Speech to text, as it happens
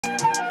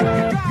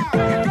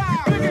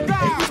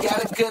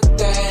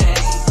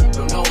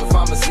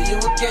you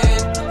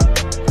again.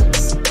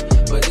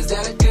 But is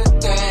that a good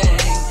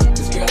thing?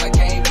 'Cause girl, I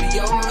can't be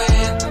your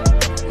man.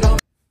 No.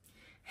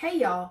 Hey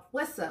y'all,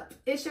 what's up?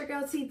 It's your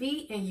girl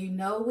TV, and you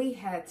know we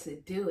had to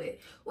do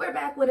it. We're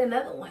back with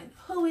another one.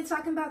 Who are we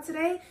talking about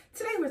today?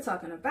 Today we're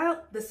talking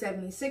about the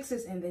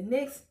 76ers and the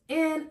Knicks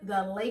and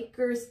the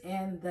Lakers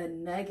and the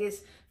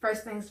Nuggets.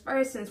 First things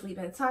first, since we've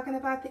been talking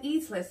about the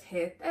East, let's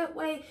head that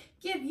way,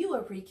 give you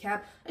a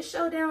recap, a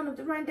showdown of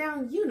the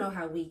rundown. You know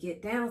how we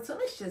get down, so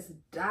let's just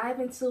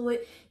dive into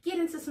it, get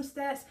into some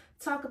stats,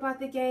 talk about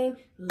the game.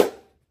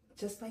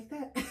 Just like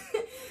that.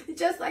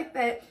 Just like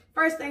that.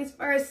 First things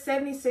first,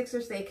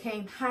 76ers, they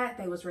came hot.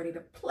 They was ready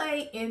to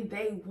play, and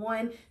they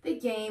won the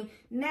game.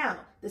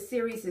 Now, the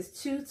series is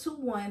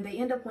 2-1. They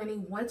end up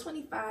winning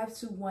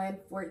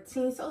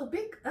 125-114. So,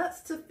 big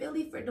ups to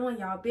Philly for doing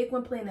y'all big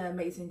one, playing an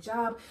amazing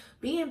job,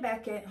 being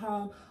back at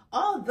home.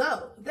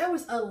 Although, there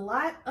was a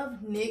lot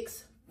of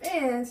Knicks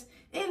fans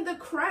in the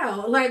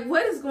crowd. Like,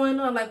 what is going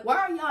on? Like, why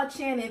are y'all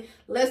chanting,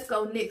 "Let's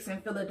go Knicks" in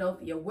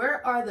Philadelphia?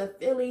 Where are the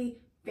Philly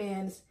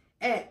fans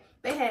at?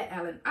 They had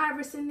Allen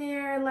Iverson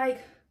there,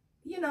 like,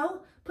 you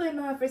know, putting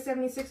on for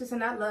 76ers,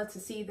 and I love to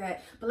see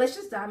that. But let's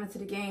just dive into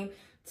the game,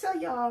 tell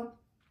y'all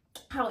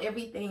how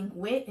everything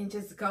went, and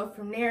just go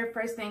from there.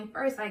 First thing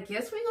first, I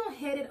guess we're going to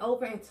head it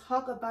over and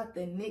talk about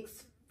the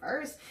Knicks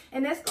first,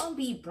 and that's going to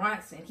be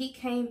Bronson. He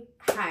came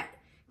hot.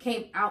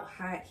 Came out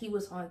hot. He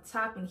was on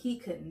top, and he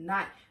could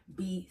not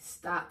be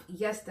stopped.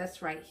 Yes,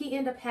 that's right. He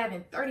ended up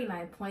having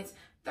 39 points,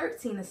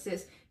 13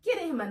 assists,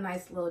 getting him a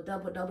nice little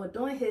double-double,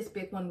 doing his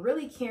big one,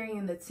 really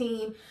carrying the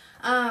team.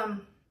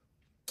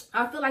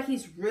 I feel like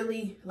he's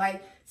really,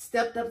 like,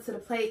 stepped up to the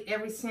plate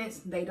ever since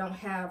they don't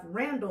have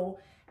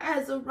Randall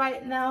as of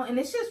right now, and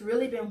it's just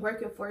really been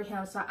working for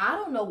him. So I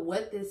don't know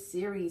what this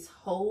series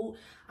hold.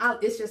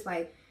 It's just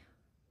like,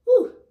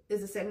 whew,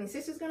 is the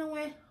 76ers going to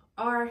win?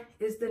 Or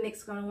is the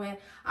Knicks going to win?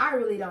 I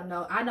really don't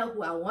know. I know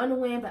who I want to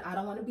win, but I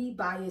don't want to be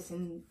biased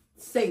and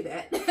say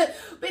that.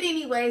 But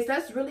anyways,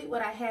 that's really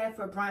what I had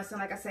for Bronson.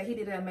 Like I said, he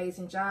did an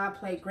amazing job,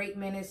 played great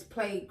minutes,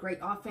 played great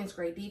offense,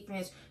 great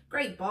defense,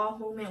 great ball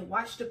movement,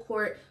 watched the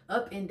court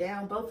up and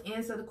down, both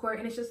ends of the court.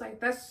 And it's just like,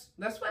 that's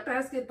what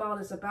basketball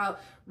is about,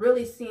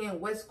 really seeing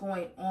what's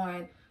going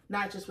on,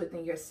 not just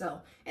within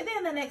yourself. And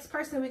then the next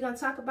person we're going to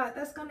talk about,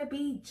 that's going to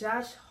be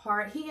Josh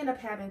Hart. He ended up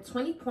having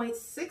 20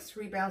 points, 6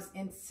 rebounds,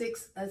 and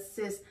 6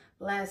 assists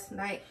last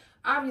night.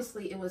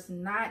 Obviously, it was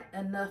not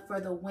enough for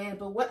the win,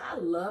 but what I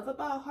love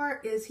about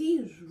Hart is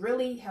he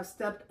really have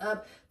stepped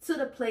up to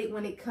the plate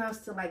when it comes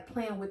to, like,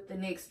 playing with the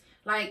Knicks.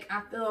 Like,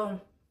 I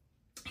feel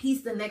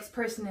he's the next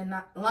person in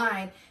that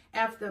line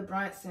after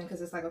Bronson,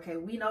 because it's like, okay,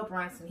 we know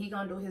Bronson, he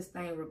gonna do his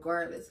thing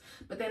regardless.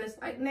 But then it's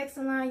like, next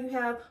in line you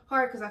have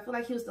Hart, because I feel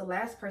like he was the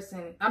last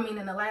person. I mean,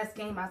 in the last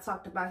game I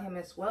talked about him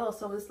as well.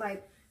 So it's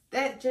like,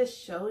 that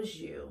just shows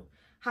you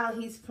how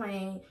he's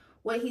playing,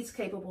 what he's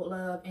capable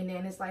of. And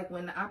then it's like,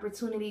 when the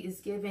opportunity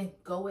is given,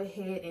 go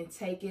ahead and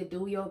take it,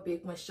 do your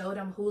big one, show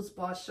them who's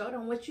boss, show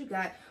them what you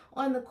got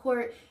on the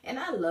court. And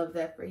I love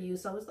that for you.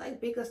 So it's like,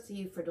 big ups to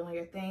you for doing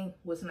your thing.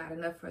 Was not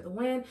enough for the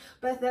win,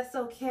 but that's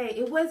okay.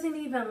 It wasn't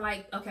even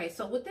like, okay,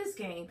 so with this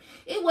game,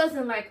 it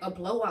wasn't like a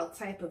blowout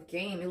type of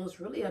game. It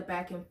was really a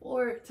back and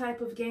forth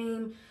type of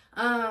game.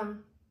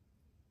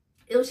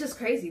 It was just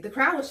crazy. The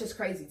crowd was just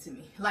crazy to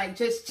me. Like,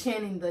 just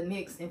chanting the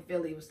Knicks in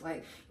Philly was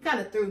like, kind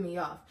of threw me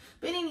off.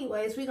 But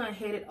anyways, we're going to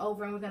head it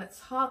over, and we're going to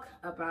talk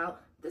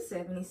about the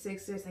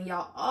 76ers. And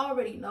y'all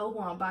already know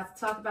who I'm about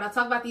to talk about. I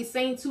talk about these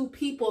same two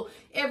people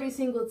every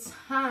single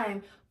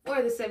time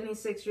for the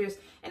 76ers.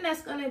 And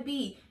that's going to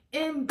be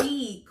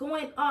Embiid,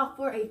 going off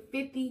for a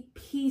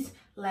 50-piece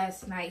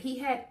last night. He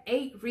had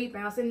 8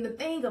 rebounds. And the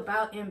thing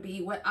about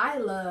Embiid, what I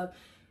love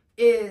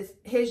is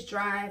his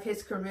drive,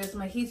 his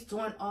charisma. He's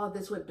doing all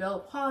this with Bell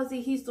palsy.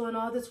 He's doing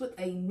all this with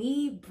a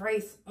knee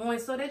brace on.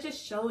 So that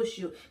just shows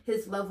you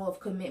his level of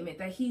commitment,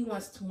 that he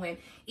wants to win.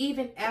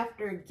 Even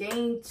after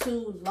game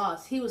 2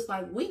 loss, he was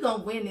like, we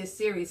gonna win this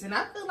series. And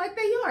I feel like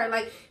they are.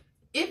 Like,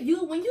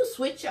 when you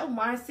switch your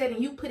mindset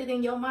and you put it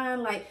in your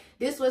mind, like,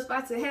 this was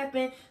about to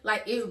happen,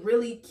 like, it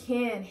really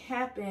can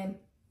happen.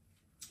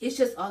 It's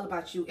just all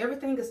about you.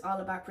 Everything is all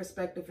about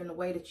perspective and the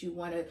way that you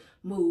want to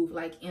move,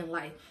 like, in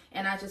life.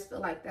 And I just feel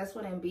like that's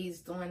what Embiid's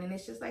doing. And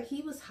it's just like,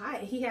 he was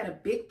hot. He had a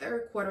big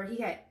third quarter. He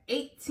had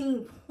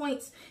 18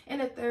 points in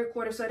the third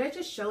quarter. So that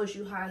just shows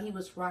you how he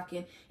was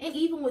rocking. And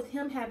even with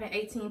him having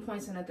 18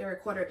 points in the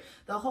third quarter,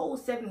 the whole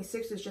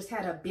 76ers just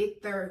had a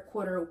big third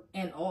quarter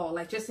and all.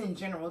 Like, just in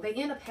general. They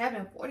end up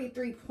having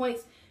 43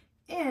 points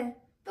and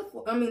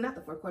not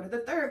the fourth quarter, the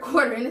third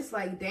quarter. And it's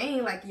like,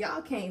 dang, like,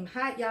 y'all came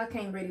hot, y'all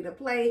came ready to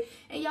play,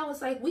 and y'all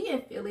was like, we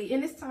in Philly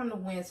and it's time to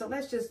win, so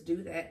let's just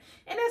do that.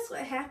 And that's what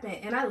happened,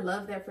 and I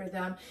love that for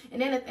them.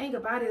 And then the thing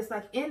about it is,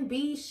 like,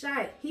 Embiid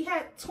shot, he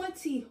had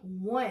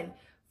 21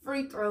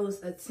 free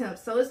throws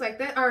attempts. So it's like,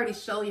 that already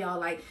show y'all,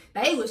 like,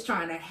 they was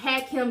trying to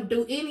hack him,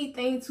 do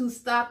anything to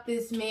stop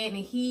this man,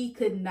 and he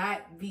could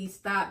not be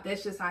stopped.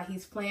 That's just how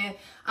he's playing.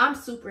 I'm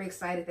super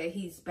excited that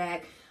he's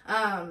back.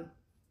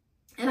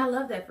 And I love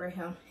love that for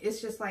him.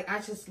 It's just like, I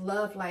just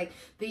love like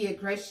the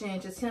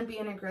aggression, just him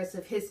being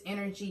aggressive, his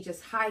energy,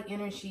 just high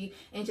energy,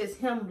 and just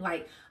him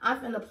like, I'm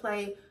finna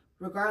play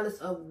regardless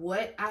of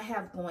what I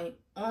have going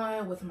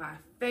on with my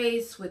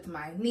face, with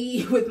my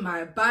knee, with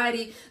my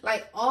body,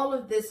 like all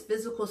of this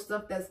physical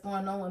stuff that's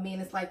going on with me.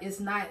 And it's like, it's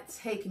not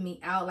taking me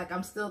out. Like,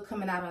 I'm still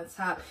coming out on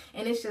top.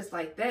 And it's just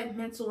like that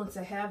mental, and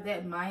to have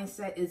that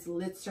mindset is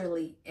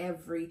literally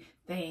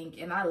everything.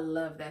 And I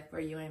love that for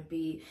you,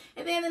 Embiid.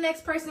 And then the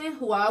next person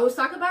who I always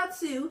talk about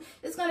too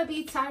is going to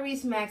be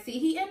Tyrese Maxey.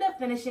 He ended up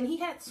finishing, he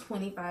had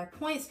 25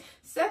 points,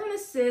 7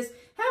 assists,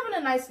 having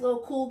a nice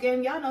little cool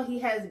game. Y'all know he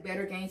has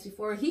better games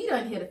before. He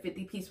done hit a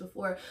 50 piece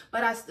before,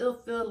 but I still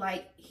feel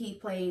like he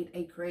played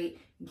a great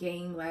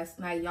game last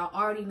night. Y'all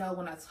already know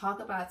when I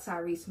talk about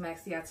Tyrese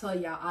Maxey, I tell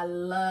y'all I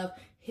love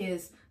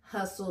his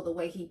hustle, the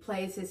way he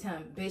plays, his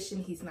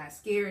ambition. He's not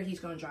scared.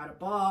 He's going to draw the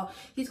ball.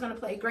 He's going to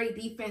play great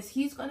defense.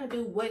 He's going to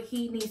do what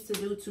he needs to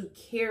do to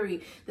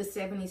carry the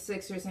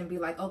 76ers and be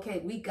like, okay,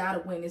 we got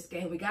to win this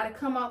game. We got to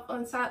come out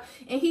on top.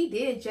 And he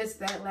did just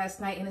that last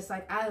night. And it's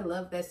like, I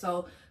love that.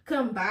 So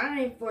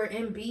combined for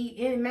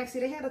Embiid and Maxey,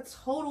 they had a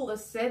total of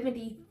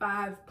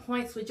 75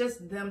 points with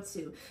just them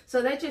two.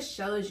 So that just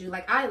shows you,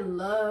 like, I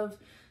love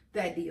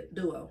that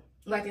duo.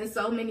 Like, in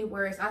so many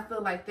words, I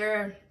feel like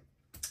they're,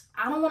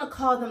 I don't want to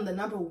call them the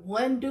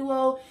 #1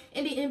 duo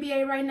in the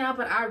NBA right now,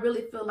 but I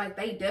really feel like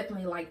they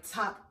definitely like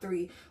top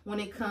 3 when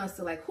it comes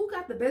to like who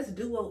got the best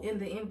duo in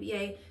the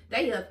NBA.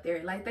 They up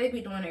there, like they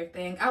be doing their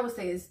thing. I would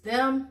say it's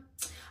them.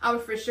 I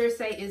would for sure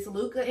say it's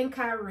Luka and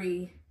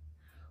Kyrie.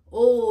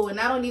 Oh, and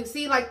I don't even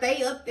see, like,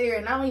 they up there,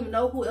 and I don't even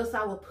know who else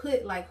I would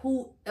put, like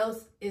who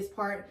else is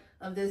part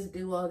of this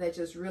duo that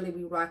just really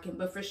be rocking.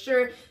 But for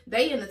sure,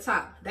 they in the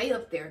top. They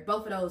up there.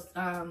 Both of those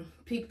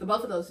people,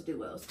 both of those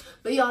duos.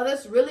 But y'all,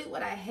 that's really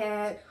what I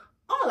had.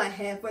 All I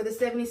had for the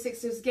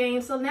 76ers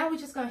game. So now we're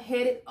just going to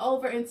head it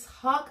over and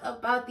talk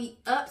about the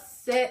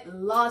upset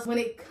loss when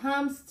it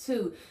comes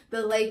to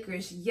the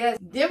Lakers. Yes,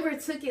 Denver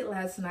took it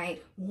last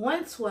night,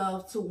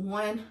 112 to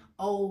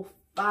 105.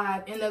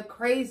 And the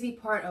crazy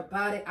part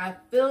about it, I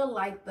feel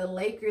like the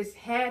Lakers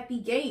had the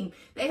game.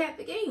 They had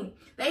the game.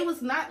 They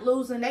was not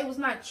losing. They was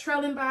not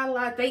trailing by a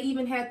lot. They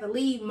even had the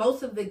lead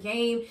most of the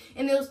game.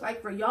 And it was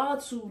like, for y'all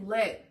to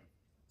let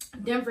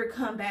Denver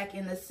come back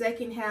in the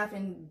second half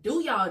and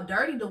do y'all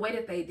dirty the way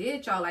that they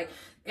did, y'all. Like,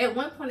 at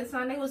one point in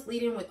time, they was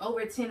leading with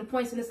over 10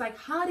 points. And it's like,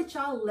 how did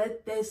y'all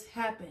let this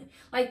happen?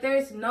 Like,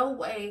 there's no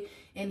way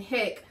in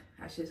heck,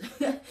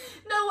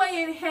 no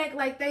way in heck,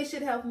 like, they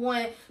should have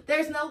won.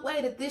 There's no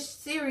way that this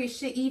series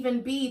should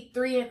even be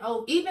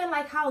 3-0, even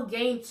like how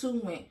game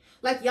 2 went.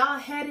 Like, y'all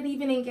had it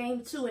even in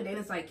game 2, and then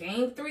it's like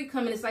game 3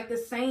 coming. It's like the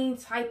same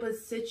type of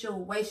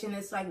situation.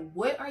 It's like,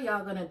 what are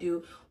y'all gonna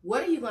do?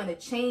 What are you gonna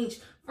change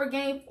for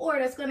game 4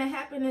 that's gonna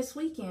happen this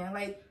weekend?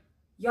 Like,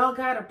 y'all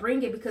gotta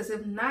bring it, because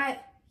if not,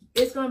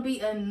 it's going to be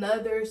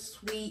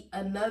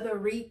another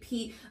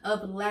repeat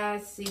of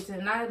last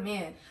season.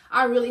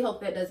 I really hope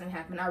that doesn't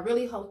happen. I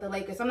really hope the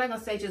Lakers, I'm not going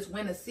to say just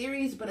win a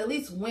series, but at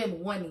least win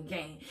one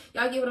game.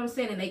 Y'all get what I'm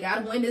saying? And they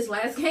got to win this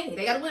last game.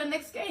 They got to win the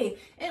next game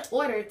in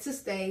order to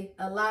stay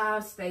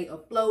alive, stay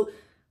afloat.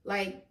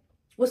 Like,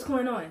 what's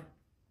going on?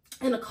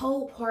 And the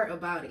cold part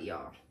about it,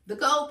 y'all, the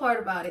cold part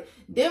about it,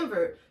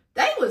 Denver,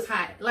 they was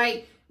hot.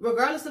 Like,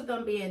 regardless of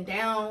them being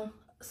down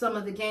some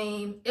of the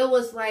game, it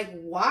was like,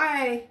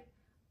 why?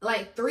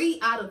 Like, 3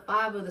 out of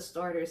 5 of the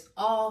starters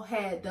all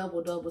had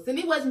double-doubles. And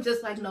it wasn't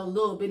just like no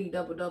little bitty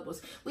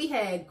double-doubles. We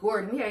had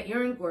Gordon. We had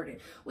Aaron Gordon.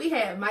 We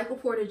had Michael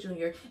Porter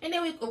Jr. And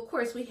then, of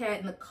course, we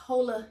had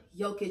Nikola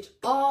Jokic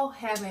all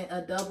having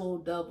a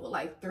double-double.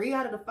 Like, 3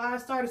 out of the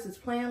 5 starters is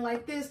playing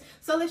like this.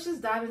 So let's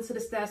just dive into the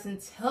stats and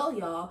tell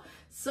y'all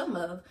some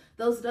of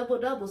those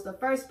double-doubles. The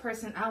first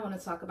person I want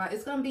to talk about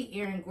is going to be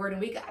Aaron Gordon.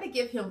 We got to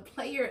give him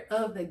player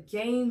of the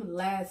game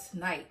last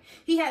night.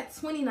 He had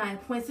 29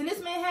 points, and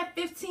this man had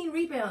 15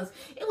 rebounds.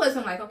 It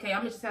wasn't like, okay,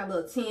 I'm going to just have a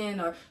little 10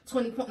 or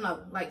 20 points.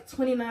 No, like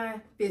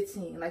 29,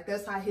 15. Like,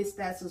 that's how his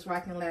stats was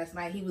rocking last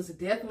night. He was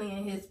definitely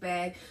in his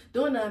bag,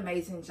 doing an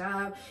amazing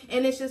job.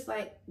 And it's just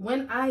like,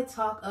 when I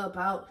talk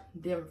about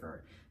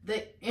Denver,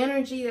 the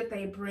energy that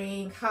they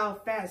bring, how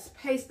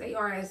fast-paced they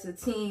are as a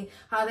team,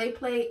 how they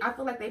play. I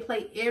feel like they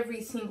play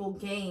every single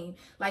game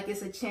like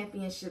it's a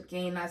championship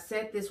game. I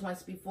said this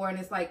once before, and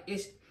it's like,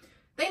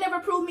 they never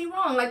proved me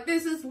wrong. Like,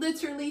 this is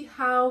literally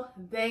how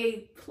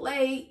they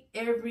play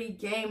every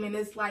game. And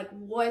it's like,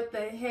 what the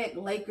heck,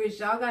 Lakers?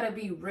 Y'all got to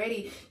be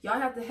ready. Y'all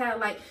have to have,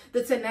 like,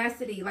 the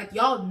tenacity. Like,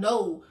 y'all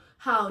know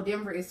how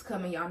Denver is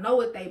coming. Y'all know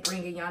what they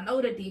bringing. Y'all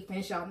know the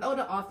defense. Y'all know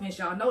the offense.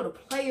 Y'all know the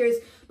players.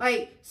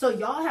 Like, so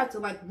y'all have to,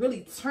 like,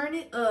 really turn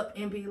it up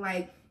and be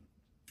like,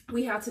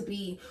 we have to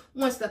be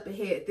one step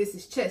ahead. This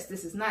is chess.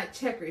 This is not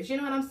checkers. You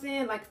know what I'm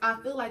saying? Like, I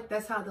feel like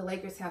that's how the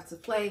Lakers have to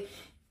play.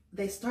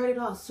 They started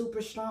off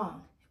super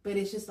strong. But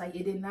it's just like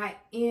it did not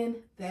end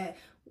that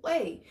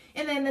way.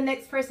 And then the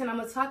next person I'm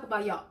gonna talk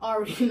about, y'all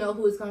already know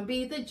who it's gonna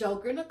be. The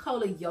Joker,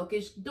 Nikola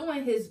Jokic,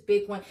 doing his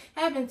big one,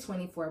 having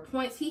 24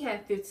 points. He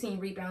had 15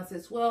 rebounds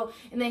as well,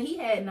 and then he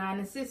had 9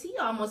 assists. He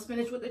almost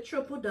finished with a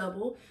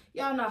triple-double.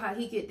 Y'all know how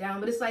he get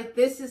down, but it's like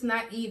this is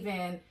not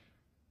even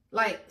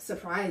like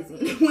surprising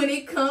when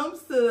it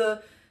comes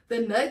to the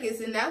Nuggets.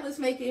 And that was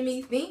making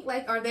me think,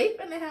 like, are they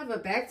gonna have a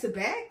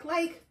back-to-back?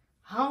 Like,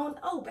 I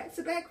don't know,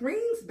 back-to-back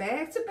rings,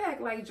 back-to-back,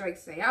 like Drake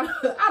say.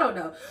 I don't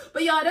know.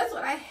 But y'all, that's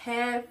what I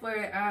had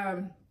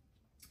for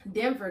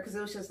Denver, because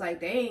it was just like,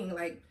 dang,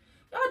 like,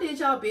 y'all did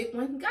y'all big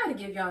one. Gotta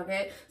give y'all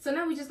that. So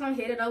now we just gonna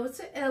head it over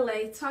to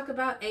LA, talk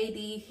about AD.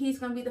 He's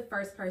gonna be the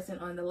first person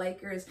on the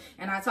Lakers.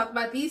 And I talk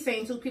about these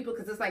same two people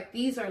because it's like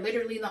these are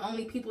literally the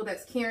only people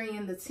that's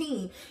carrying the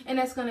team. And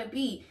that's gonna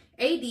be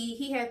AD.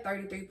 He had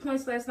 33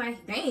 points last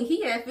night. Dang,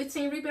 he had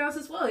 15 rebounds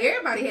as well.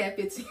 Everybody had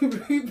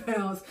 15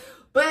 rebounds.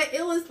 But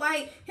it was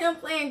like him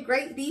playing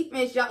great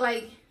defense. Y'all,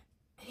 like,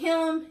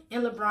 him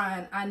and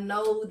LeBron, I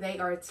know they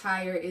are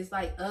tired. It's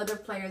like other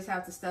players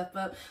have to step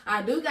up.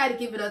 I do got to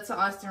give it up to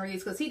Austin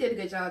Reeves because he did a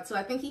good job too.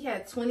 I think he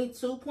had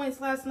 22 points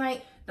last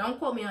night. Don't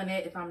quote me on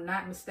that if I'm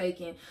not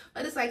mistaken.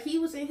 But it's like he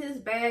was in his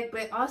bag.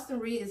 But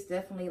Austin Reeves is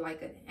definitely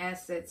like an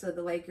asset to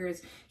the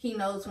Lakers. He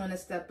knows when to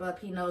step up.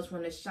 He knows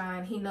when to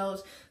shine. He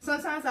knows.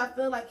 Sometimes I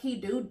feel like he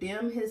do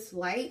dim his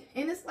light.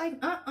 And it's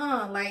like,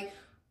 like,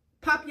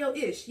 pop your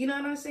ish, you know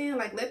what I'm saying?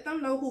 Like, let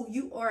them know who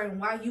you are and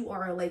why you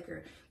are a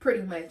Laker,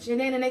 pretty much. And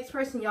then the next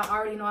person, y'all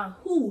already know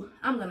who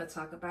I'm going to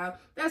talk about.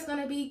 That's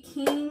going to be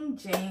King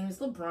James,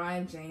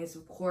 LeBron James,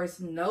 of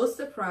course, no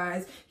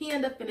surprise. He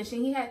ended up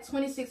finishing, he had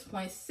 26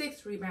 points,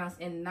 6 rebounds,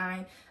 and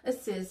 9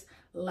 assists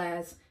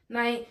last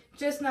night.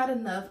 Just not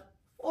enough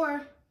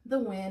for the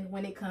win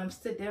when it comes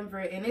to Denver.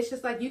 And it's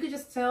just like, you could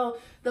just tell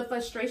the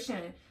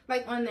frustration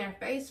like on their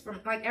face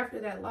from like after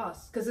that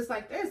loss, because it's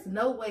like there's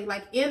no way,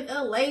 like in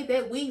LA,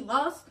 that we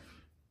lost.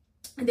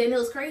 And then it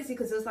was crazy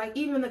because it's like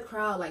even the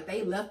crowd, like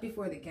they left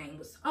before the game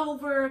was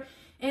over.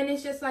 And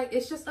it's just like,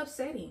 it's just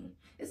upsetting.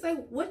 It's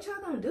like, what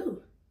y'all gonna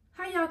do?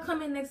 How y'all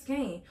coming next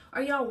game?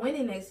 Are y'all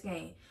winning next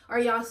game? Are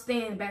y'all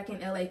staying back in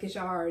LA because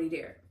y'all already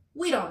there?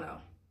 We don't know.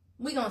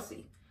 We gonna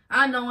see.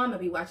 I know I'm going to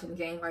be watching the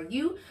game like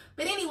you.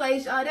 But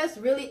anyways, y'all, that's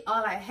really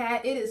all I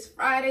had. It is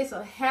Friday,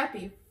 so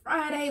happy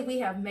Friday. We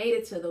have made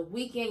it to the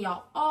weekend.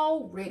 Y'all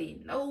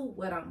already know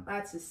what I'm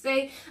about to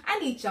say. I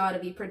need y'all to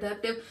be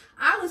productive.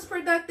 I was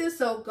productive,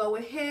 so go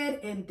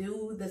ahead and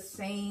do the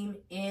same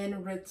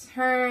in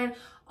return.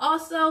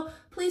 Also,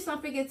 please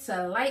don't forget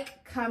to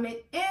like, comment,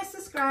 and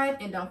subscribe.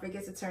 And don't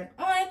forget to turn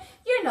on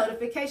your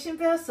notification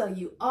bell so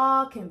you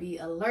all can be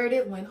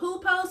alerted when who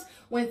posts,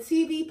 when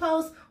TB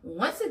posts.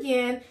 Once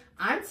again,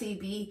 I'm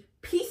TB.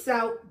 Peace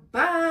out.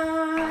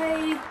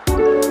 Bye.